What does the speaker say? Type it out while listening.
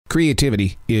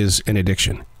Creativity is an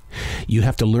addiction. You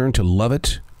have to learn to love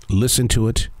it, listen to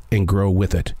it, and grow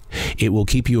with it. It will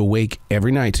keep you awake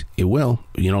every night. It will.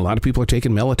 You know, a lot of people are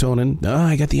taking melatonin. Oh,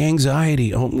 I got the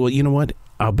anxiety. Oh, well, you know what?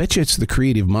 I'll bet you it's the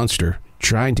creative monster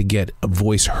trying to get a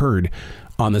voice heard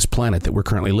on this planet that we're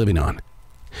currently living on.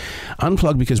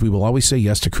 Unplugged because we will always say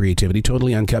yes to creativity.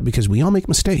 Totally uncut because we all make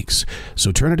mistakes.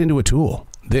 So turn it into a tool.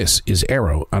 This is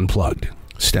Arroe Unplugged.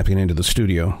 Stepping into the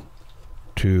studio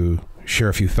to share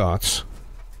a few thoughts.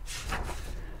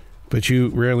 But you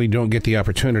rarely don't get the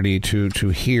opportunity to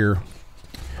hear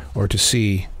or to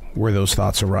see where those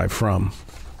thoughts arrive from.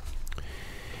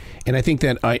 And I think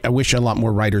that I wish a lot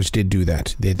more writers did do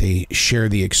that. They share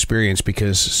the experience,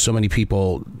 because so many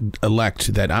people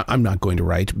elect that I'm not going to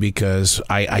write because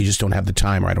I just don't have the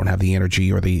time, or I don't have the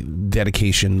energy or the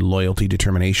dedication, loyalty,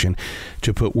 determination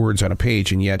to put words on a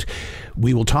page. And yet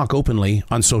we will talk openly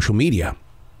on social media,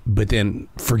 but then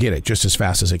forget it just as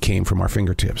fast as it came from our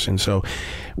fingertips. And so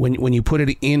when you put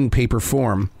it in paper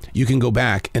form, you can go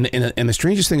back. And the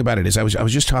strangest thing about it is I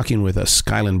was just talking with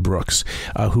Skyland Brooks,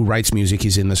 who writes music.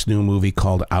 He's in this new movie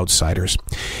called Outsiders.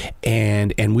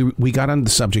 And we got on the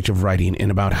subject of writing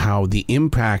and about how the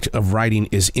impact of writing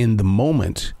is in the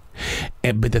moment.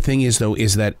 But the thing is, though,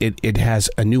 is that it has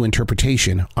a new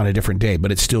interpretation on a different day,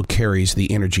 but it still carries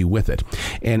the energy with it.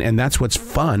 And that's what's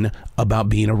fun about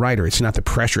being a writer. It's not the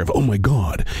pressure of, oh, my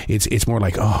God. It's more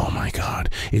like, oh, my God.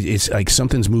 It's like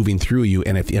something's moving through you,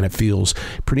 and it feels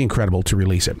pretty incredible to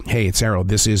release it. Hey, it's Arroe.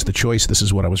 This is The Choice. This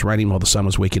is what I was writing while the sun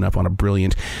was waking up on a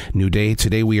brilliant new day.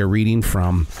 Today we are reading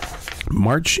from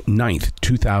March 9th,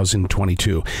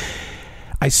 2022.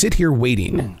 I sit here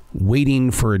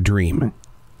waiting for a dream.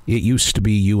 It used to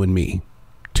be you and me,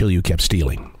 till you kept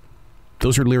stealing.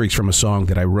 Those are lyrics from a song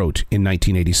that I wrote in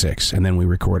 1986, and then we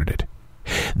recorded it.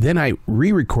 Then I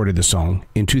re-recorded the song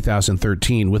in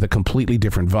 2013 with a completely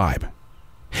different vibe.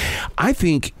 I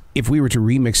think if we were to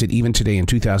remix it even today in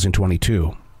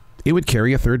 2022, it would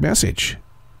carry a third message.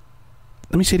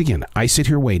 Let me say it again. I sit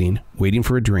here waiting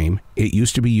for a dream. It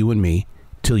used to be you and me,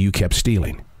 till you kept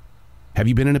stealing. Have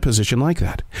you been in a position like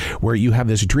that, where you have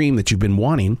this dream that you've been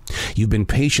wanting, you've been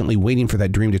patiently waiting for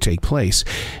that dream to take place,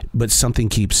 but something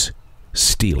keeps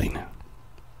stealing?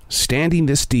 Standing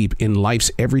this deep in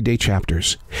life's everyday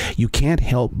chapters, you can't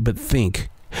help but think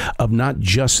of not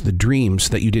just the dreams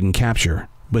that you didn't capture,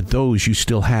 but those you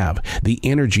still have, the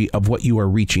energy of what you are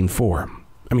reaching for.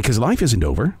 I mean, because life isn't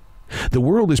over. The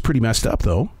world is pretty messed up,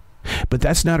 though, but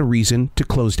that's not a reason to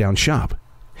close down shop.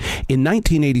 In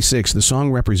 1986, the song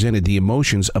represented the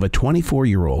emotions of a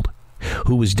 24-year-old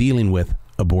who was dealing with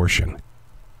abortion.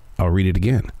 I'll read it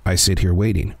again. I sit here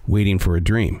waiting for a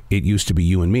dream. It used to be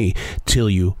you and me, till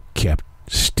you kept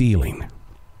stealing.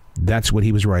 That's what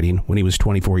he was writing when he was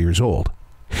 24 years old.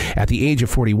 At the age of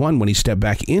 41, when he stepped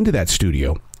back into that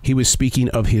studio, he was speaking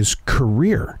of his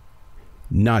career,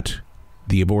 not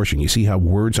the abortion. You see how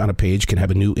words on a page can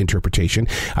have a new interpretation?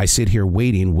 I sit here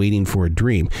waiting for a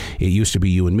dream. It used to be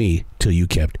you and me, till you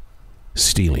kept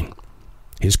stealing.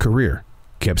 His career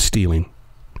kept stealing,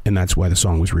 and that's why the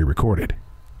song was re-recorded.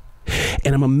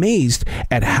 And I'm amazed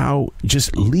at how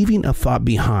just leaving a thought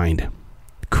behind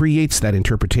creates that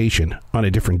interpretation on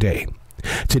a different day.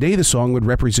 Today, the song would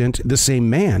represent the same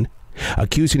man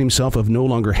accusing himself of no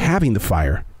longer having the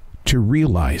fire to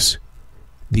realize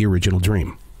the original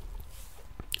dream.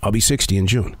 I'll be 60 in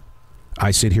June. I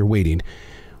sit here waiting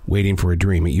for a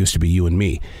dream. It used to be you and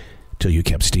me, till you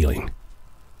kept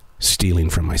stealing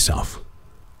from myself.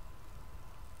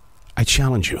 I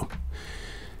challenge you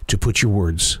to put your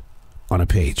words on a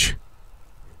page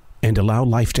and allow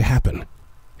life to happen,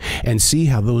 and see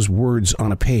how those words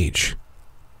on a page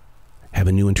have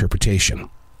a new interpretation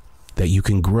that you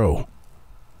can grow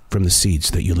from the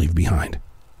seeds that you leave behind.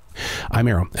 I'm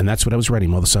Arroe, and that's what I was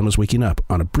writing while the sun was waking up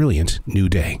on a brilliant new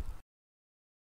day.